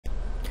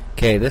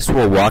Okay, this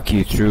will walk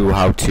you through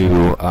how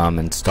to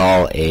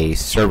install a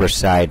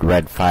server-side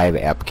Red5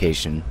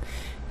 application.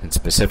 In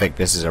specific,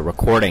 this is a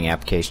recording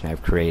application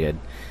I've created.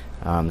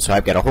 So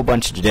I've got a whole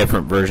bunch of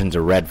different versions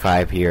of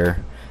Red5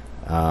 here.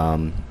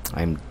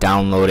 I'm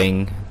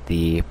downloading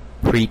the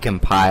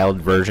pre-compiled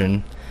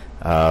version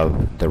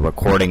of the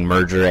recording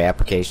merger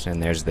application,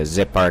 and there's the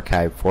zip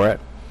archive for it.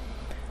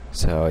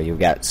 So you've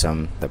got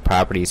the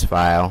properties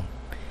file,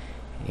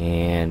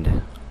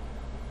 and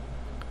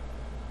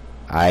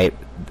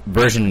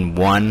version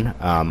 1,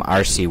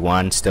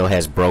 RC1, still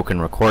has broken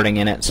recording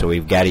in it, so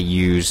we've got to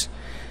use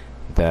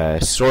the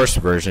source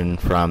version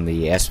from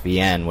the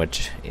SVN,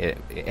 which it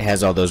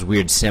has all those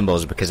weird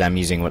symbols because I'm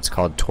using what's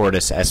called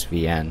Tortoise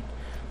SVN.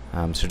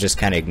 So just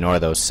kind of ignore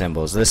those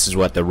symbols. This is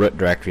what the root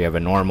directory of a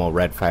normal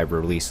Red5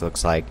 release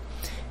looks like.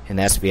 In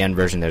the SVN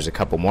version there's a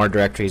couple more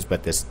directories,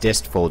 but this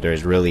dist folder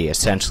is really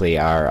essentially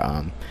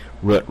our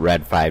root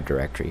Red5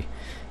 directory.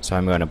 So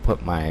I'm going to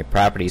put my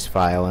properties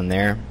file in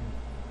there,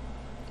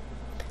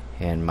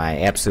 and my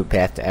absolute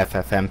path to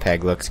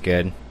FFMPEG looks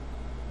good,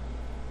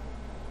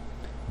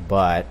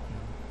 but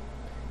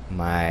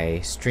my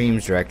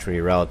streams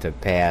directory relative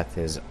path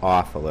is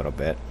off a little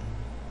bit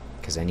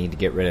because I need to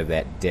get rid of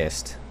that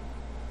dist.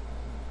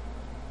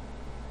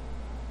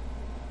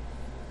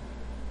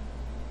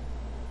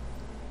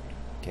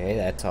 Okay,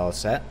 that's all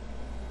set.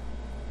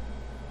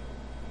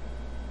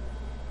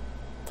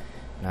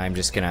 Now I'm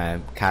just going to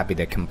copy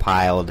the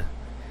compiled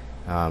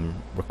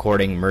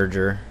recording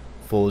merger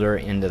folder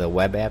into the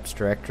web apps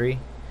directory,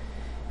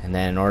 and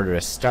then in order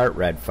to start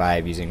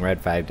Red5 using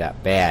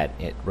red5.bat,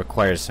 it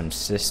requires some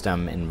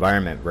system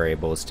environment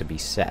variables to be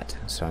set.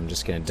 So I'm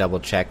just going to double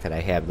check that I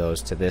have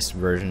those to this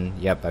version.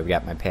 Yep, I've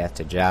got my path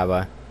to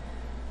Java.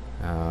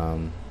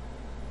 There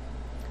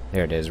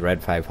it is,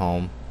 Red5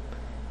 home.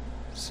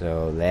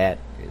 So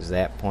is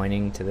that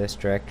pointing to this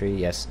directory?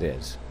 Yes, it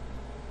is.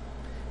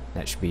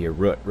 That should be your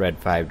root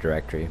Red5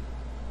 directory.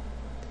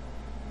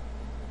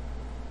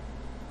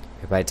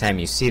 By the time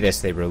you see this,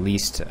 they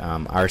released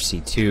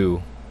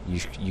RC2.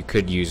 You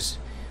could use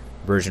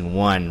version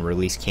 1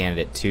 release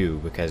candidate 2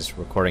 because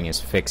recording is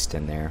fixed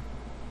in there.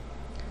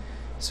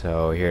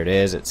 So here it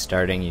is, it's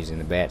starting using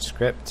the batch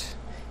script,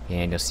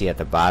 and you'll see at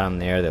the bottom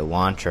there the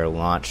launcher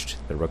launched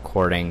the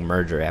recording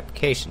merger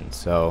application.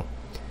 So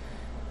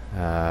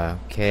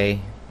okay,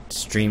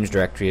 streams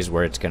directory is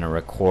where it's going to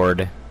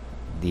record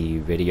the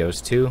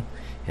videos to,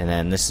 and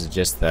then this is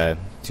just the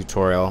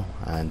tutorial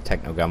on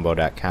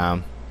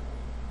technogumbo.com.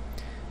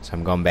 So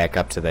I'm going back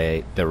up to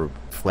the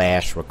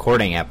Flash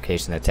recording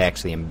application that's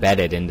actually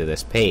embedded into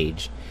this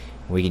page.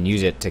 We can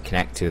use it to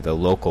connect to the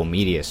local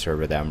media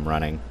server that I'm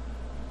running.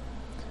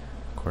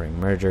 Recording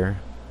merger.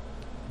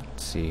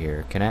 Let's see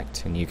here,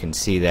 connect, and you can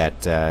see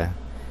that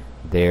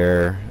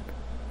there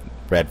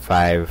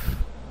Red5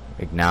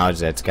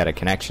 acknowledged that it's got a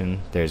connection.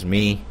 There's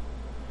me.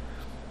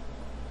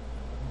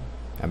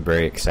 I'm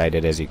very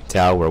excited, as you can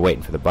tell. We're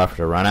waiting for the buffer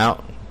to run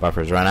out.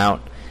 Buffer's run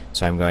out,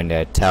 so I'm going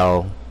to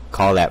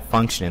call that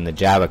function in the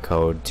Java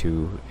code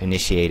to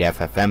initiate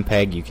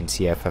FFmpeg. You can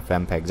see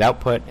FFmpeg's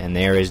output, and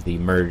there is the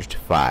merged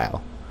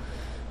file.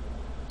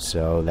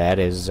 So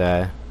that's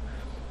the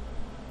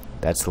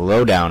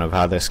lowdown of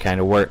how this kind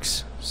of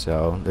works.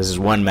 So this is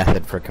one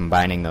method for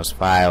combining those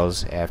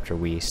files after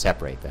we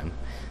separate them.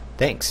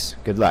 Thanks.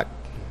 Good luck.